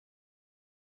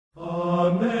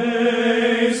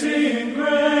Amazing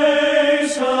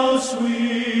grace, how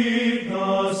sweet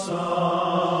the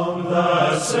sound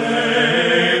that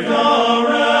saved a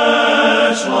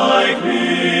wretch like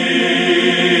me.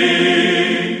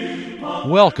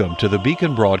 Welcome to the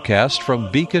Beacon broadcast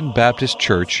from Beacon Baptist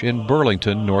Church in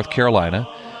Burlington, North Carolina,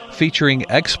 featuring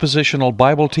expositional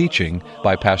Bible teaching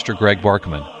by Pastor Greg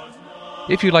Barkman.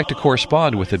 If you'd like to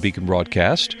correspond with the Beacon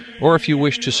broadcast, or if you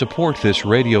wish to support this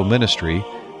radio ministry,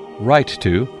 write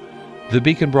to the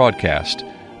Beacon Broadcast,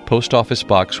 Post Office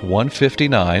Box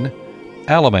 159,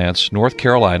 Alamance, North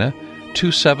Carolina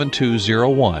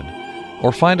 27201,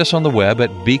 or find us on the web at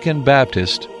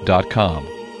beaconbaptist.com.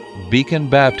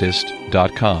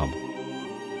 beaconbaptist.com.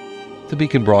 The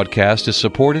Beacon broadcast is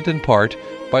supported in part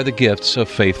by the gifts of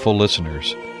faithful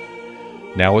listeners.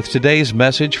 Now with today's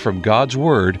message from God's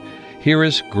Word, here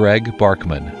is Greg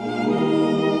Barkman.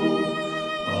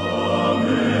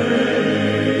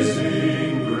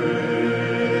 Amazing grace.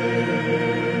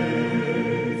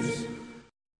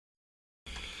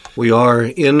 We are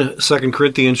in 2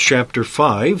 Corinthians chapter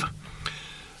 5.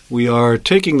 We are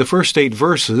taking the first 8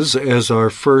 verses as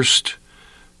our first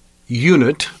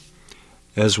unit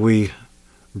as we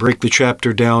break the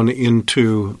chapter down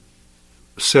into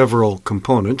several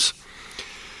components.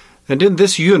 And in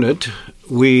this unit,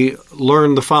 we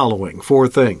learn the following 4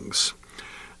 things.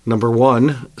 Number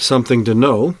 1, something to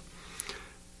know.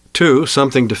 2,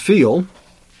 something to feel.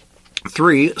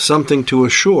 3, something to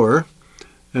assure.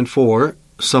 And 4,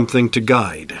 something to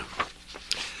guide.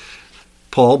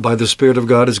 Paul, by the Spirit of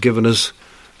God, has given us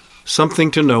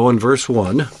something to know in verse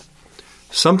 1,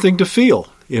 something to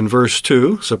feel in verse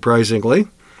 2, surprisingly,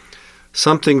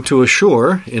 something to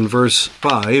assure in verse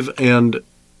 5, and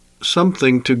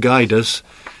something to guide us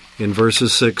in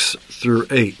verses 6 through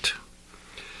 8.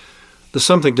 The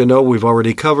something to know we've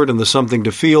already covered, and the something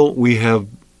to feel we have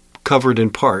covered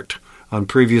in part on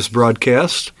previous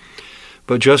broadcasts.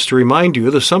 But just to remind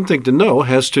you, the something to know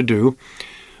has to do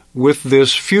with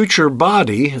this future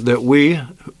body that we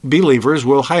believers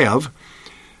will have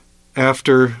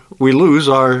after we lose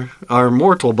our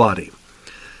mortal body.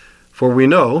 For we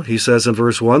know, he says in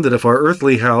verse 1, that if our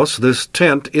earthly house, this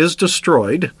tent, is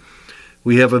destroyed,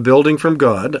 we have a building from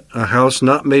God, a house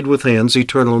not made with hands,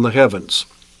 eternal in the heavens.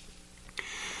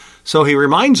 So he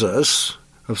reminds us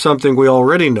of something we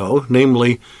already know,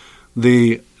 namely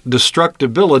the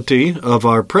destructibility of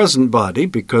our present body,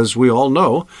 because we all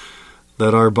know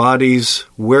that our bodies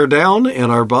wear down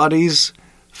and our bodies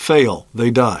fail.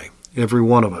 They die, every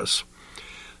one of us.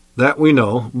 That we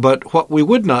know, but what we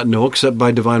would not know except by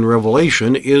divine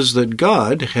revelation is that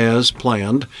God has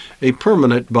planned a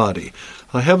permanent body,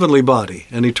 a heavenly body,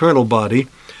 an eternal body,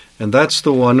 and that's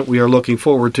the one we are looking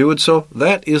forward to, and so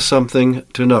that is something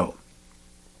to know.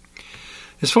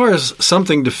 As far as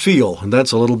something to feel, and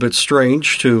that's a little bit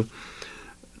strange to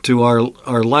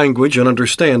our language and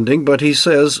understanding, but he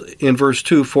says in verse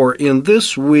 2, for in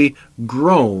this we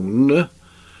groan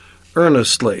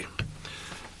earnestly.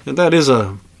 And that is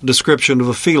a description of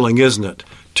a feeling, isn't it?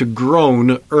 To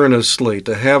groan earnestly,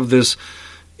 to have this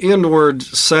inward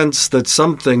sense that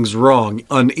something's wrong,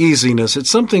 uneasiness. It's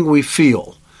something we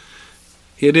feel.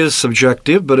 It is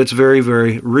subjective, but it's very,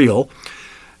 very real.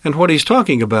 And what he's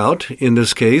talking about in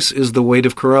this case is the weight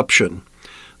of corruption,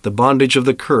 the bondage of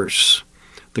the curse,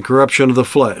 the corruption of the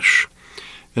flesh,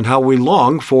 and how we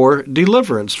long for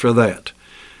deliverance for that.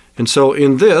 And so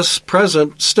in this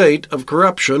present state of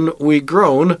corruption, we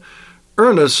groan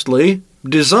earnestly,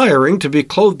 desiring to be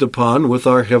clothed upon with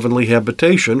our heavenly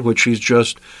habitation, which he's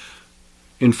just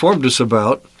informed us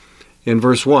about in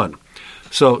verse 1.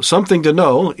 So something to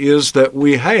know is that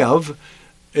we have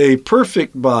a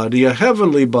perfect body, a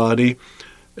heavenly body,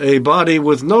 a body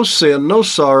with no sin, no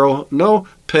sorrow, no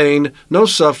pain, no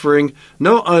suffering,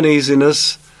 no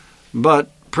uneasiness, but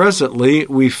presently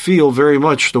we feel very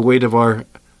much the weight of our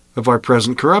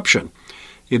present corruption.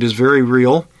 It is very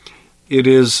real. It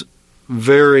is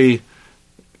very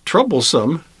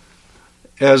troublesome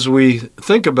as we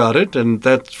think about it, and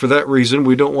that for that reason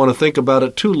we don't want to think about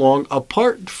it too long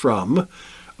apart from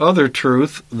other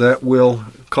truth that will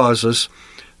cause us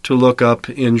to look up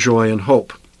in joy and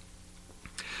hope.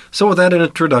 So with that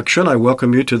introduction, I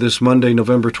welcome you to this Monday,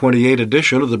 November 28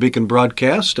 edition of the Beacon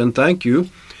Broadcast, and thank you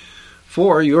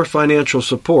for your financial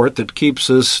support that keeps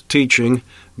us teaching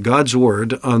God's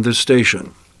Word on this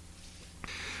station.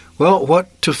 Well,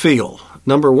 what to feel?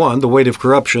 Number 1, the weight of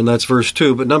corruption, that's verse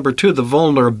 2. But number 2, the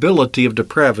vulnerability of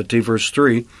depravity, verse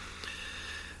 3.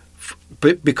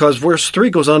 Because verse 3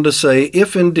 goes on to say,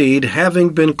 if indeed, having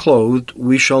been clothed,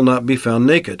 we shall not be found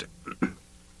naked.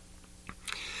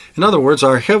 In other words,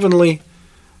 our heavenly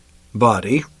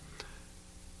body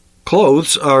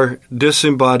clothes our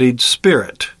disembodied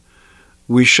spirit.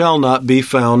 We shall not be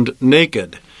found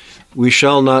naked. We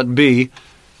shall not be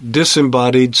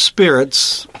disembodied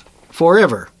spirits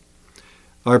forever.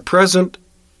 Our present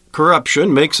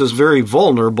corruption makes us very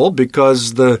vulnerable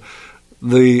because the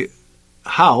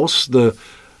house, the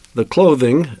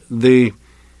clothing,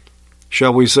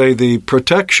 shall we say, the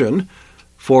protection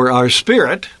for our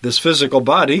spirit, this physical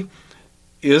body,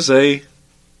 is a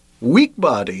weak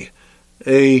body,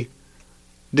 a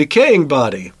decaying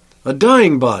body, a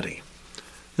dying body.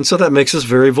 And so that makes us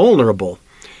very vulnerable.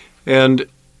 And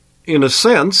in a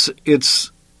sense,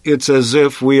 it's as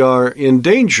if we are in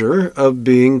danger of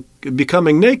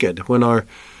becoming naked when our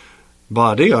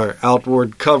body, our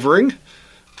outward covering,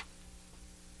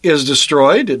 is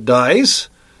destroyed, it dies,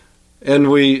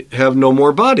 and we have no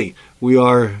more body. We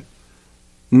are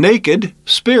naked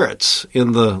spirits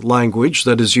in the language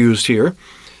that is used here.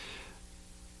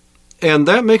 And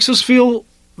that makes us feel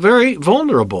very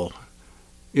vulnerable.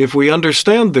 If we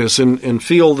understand this and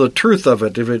feel the truth of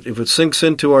it, if it sinks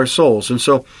into our souls. And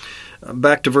so,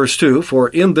 back to verse 2, "For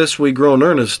in this we groan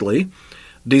earnestly,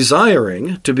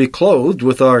 desiring to be clothed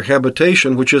with our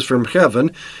habitation which is from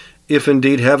heaven, if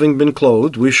indeed having been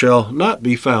clothed we shall not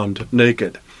be found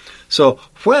naked." So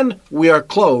when we are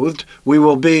clothed, we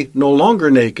will be no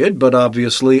longer naked, but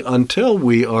obviously until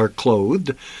we are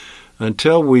clothed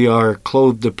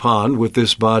upon with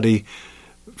this body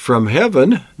from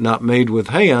heaven, not made with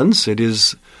hands, it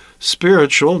is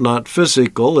spiritual, not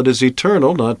physical, it is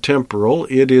eternal, not temporal,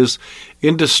 it is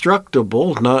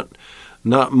indestructible,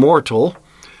 not mortal.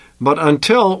 But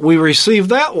until we receive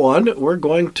that one, we're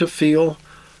going to feel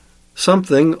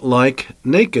something like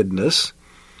nakedness.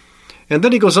 And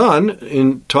then he goes on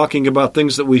in talking about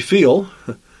things that we feel,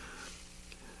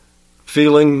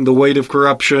 feeling the weight of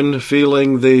corruption,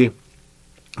 feeling the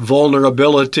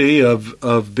vulnerability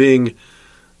of being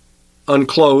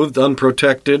unclothed,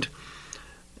 unprotected.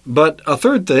 But a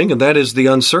third thing, and that is the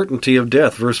uncertainty of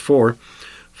death. Verse 4,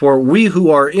 "For we who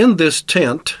are in this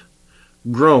tent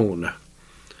groan,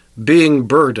 being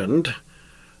burdened,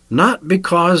 not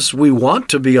because we want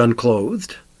to be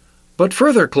unclothed, but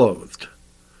further clothed,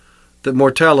 that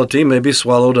mortality may be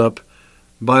swallowed up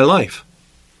by life."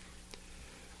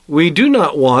 We do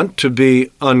not want to be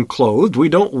unclothed. We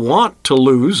don't want to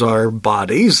lose our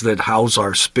bodies that house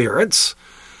our spirits.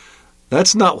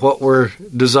 That's not what we're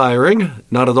desiring,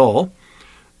 not at all.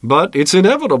 But it's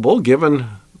inevitable given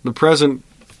the present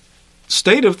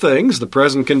state of things, the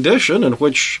present condition in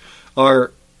which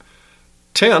our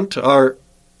tent, our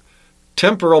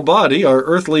temporal body, our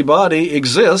earthly body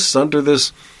exists under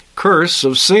this curse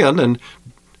of sin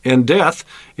and death.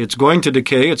 It's going to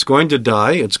decay, it's going to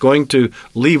die, it's going to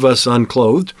leave us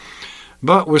unclothed.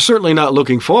 But we're certainly not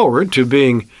looking forward to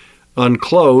being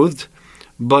unclothed,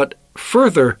 but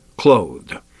further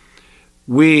clothed.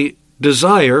 We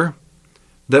desire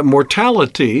that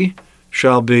mortality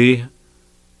shall be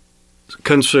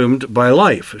consumed by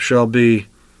life, shall be,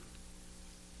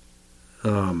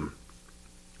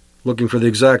 looking for the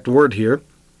exact word here,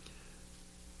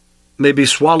 may be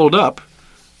swallowed up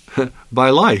by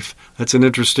life. That's an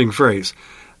interesting phrase.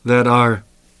 That our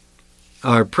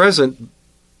present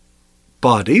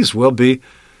bodies will be,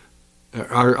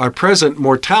 our present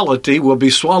mortality will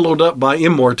be swallowed up by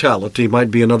immortality,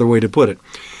 might be another way to put it.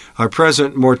 Our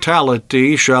present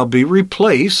mortality shall be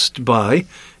replaced by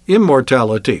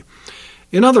immortality.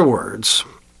 In other words,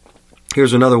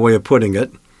 here's another way of putting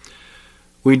it.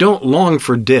 We don't long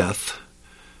for death,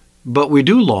 but we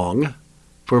do long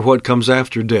for what comes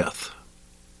after death.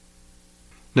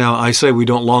 Now, I say we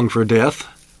don't long for death.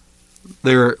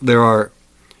 There are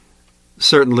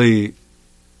certainly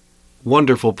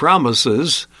wonderful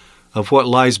promises of what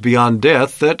lies beyond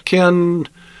death that can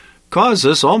cause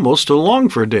us almost to long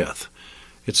for death.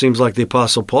 It seems like the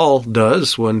Apostle Paul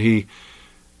does when he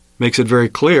makes it very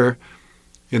clear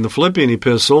in the Philippian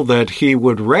epistle that he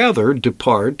would rather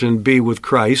depart and be with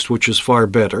Christ, which is far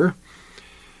better.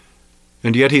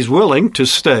 And yet he's willing to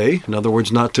stay, in other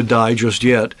words, not to die just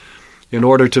yet, in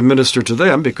order to minister to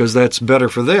them, because that's better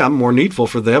for them, more needful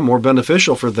for them, more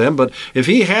beneficial for them. But if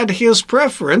he had his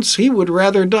preference, he would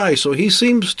rather die. So he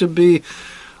seems to be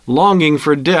longing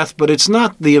for death, but it's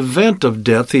not the event of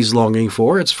death he's longing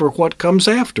for, it's for what comes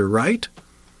after, right?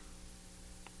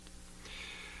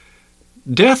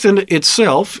 Death in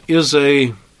itself is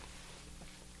it's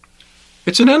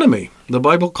an enemy. The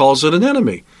Bible calls it an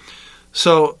enemy.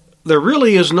 So there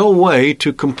really is no way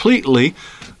to completely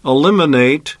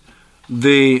eliminate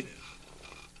I'm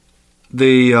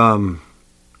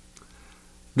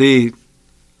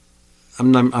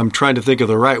trying to think of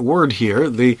the right word here,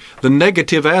 the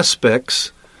negative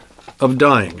aspects of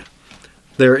dying.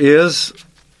 There is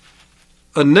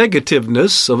a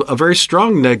negativeness, a very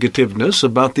strong negativeness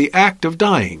about the act of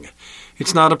dying.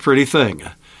 It's not a pretty thing.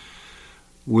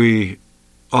 We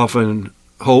often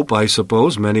hope, I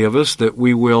suppose, many of us, that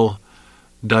we will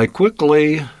die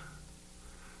quickly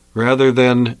rather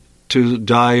than to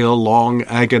die a long,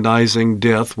 agonizing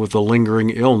death with a lingering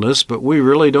illness, but we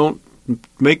really don't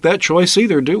make that choice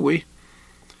either, do we?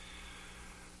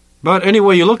 But any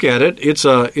way you look at it, it's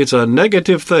a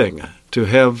negative thing to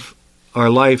have our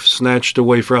life snatched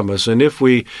away from us. And if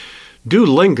we do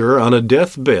linger on a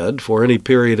deathbed for any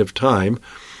period of time,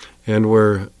 and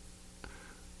we're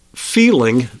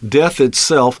feeling death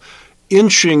itself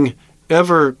inching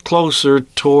ever closer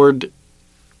toward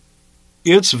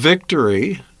its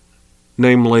victory,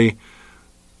 namely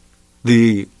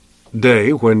the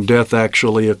day when death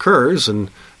actually occurs and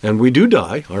we do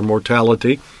die, our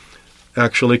mortality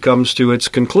actually comes to its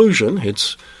conclusion,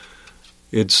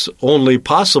 its only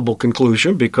possible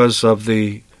conclusion because of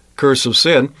the curse of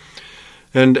sin.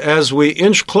 And as we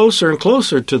inch closer and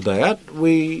closer to that,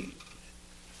 we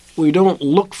don't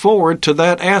look forward to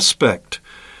that aspect.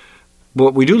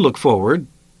 But we do look forward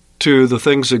to the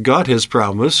things that God has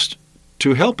promised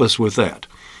to help us with that.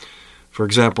 For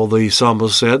example, the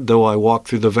psalmist said, though I walk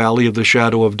through the valley of the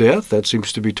shadow of death, that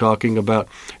seems to be talking about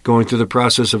going through the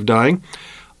process of dying,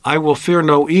 I will fear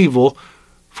no evil,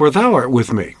 for thou art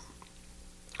with me.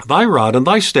 Thy rod and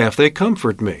thy staff, they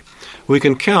comfort me. We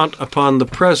can count upon the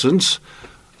presence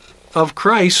of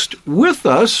Christ with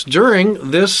us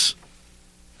during this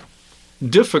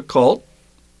difficult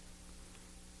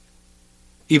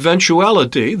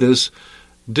eventuality, this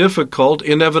difficult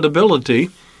inevitability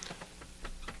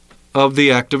of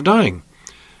the act of dying.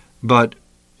 But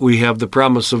we have the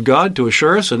promise of God to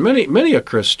assure us, and many a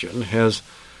Christian has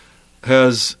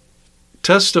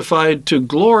testified to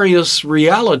glorious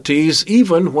realities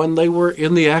even when they were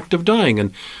in the act of dying.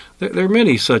 And there are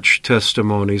many such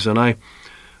testimonies, and I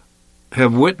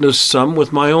have witnessed some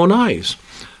with my own eyes.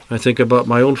 I think about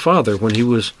my own father when he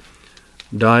was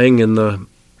dying in the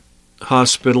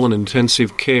hospital in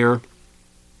intensive care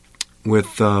with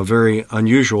very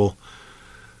unusual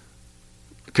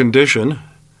condition,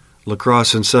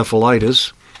 lacrosse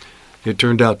encephalitis. It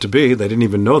turned out to be, they didn't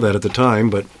even know that at the time,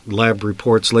 but lab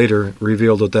reports later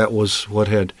revealed that that was what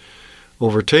had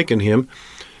overtaken him.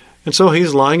 And so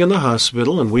he's lying in the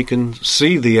hospital, and we can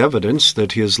see the evidence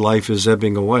that his life is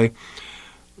ebbing away.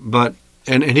 But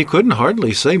and he couldn't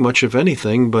hardly say much of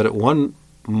anything, but at one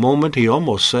moment he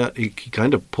almost sat, he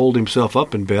kind of pulled himself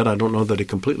up in bed. I don't know that he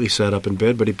completely sat up in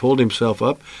bed, but he pulled himself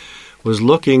up, was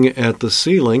looking at the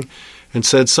ceiling, and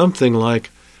said something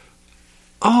like,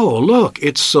 "Oh, look,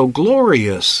 it's so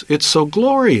glorious. It's so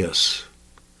glorious."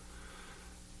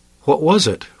 What was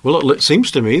it? Well, it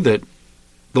seems to me that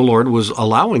the Lord was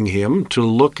allowing him to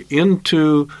look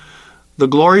into the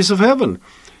glories of heaven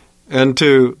and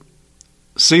to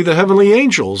see the heavenly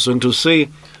angels and to see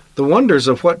the wonders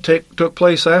of what took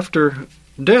place after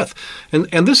death.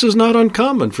 And this is not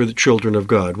uncommon for the children of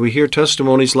God. We hear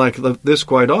testimonies like this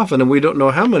quite often, and we don't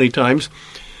know how many times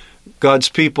God's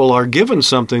people are given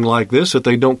something like this that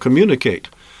they don't communicate,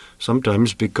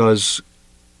 sometimes because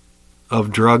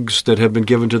of drugs that have been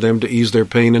given to them to ease their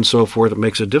pain and so forth. It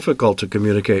makes it difficult to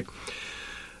communicate.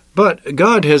 But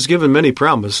God has given many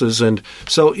promises, and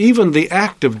so even the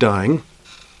act of dying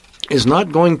is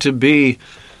not going to be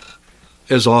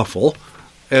as awful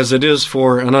as it is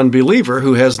for an unbeliever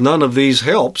who has none of these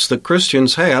helps that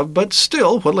Christians have. But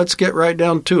still, well, let's get right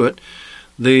down to it.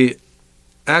 The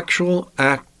actual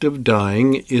act of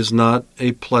dying is not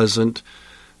a pleasant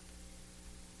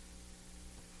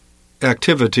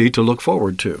activity to look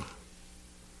forward to.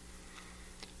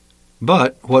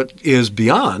 But what is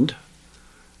beyond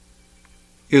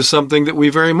is something that we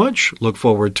very much look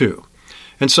forward to.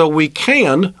 And so we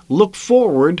can look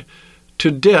forward to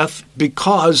death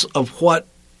because of what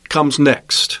comes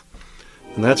next.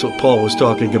 And that's what Paul was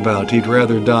talking about. He'd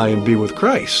rather die and be with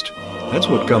Christ. That's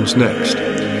what comes next.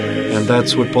 And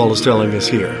that's what Paul is telling us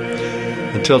here.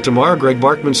 Until tomorrow, Greg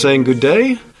Barkman saying good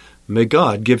day. May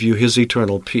God give you his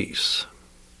eternal peace.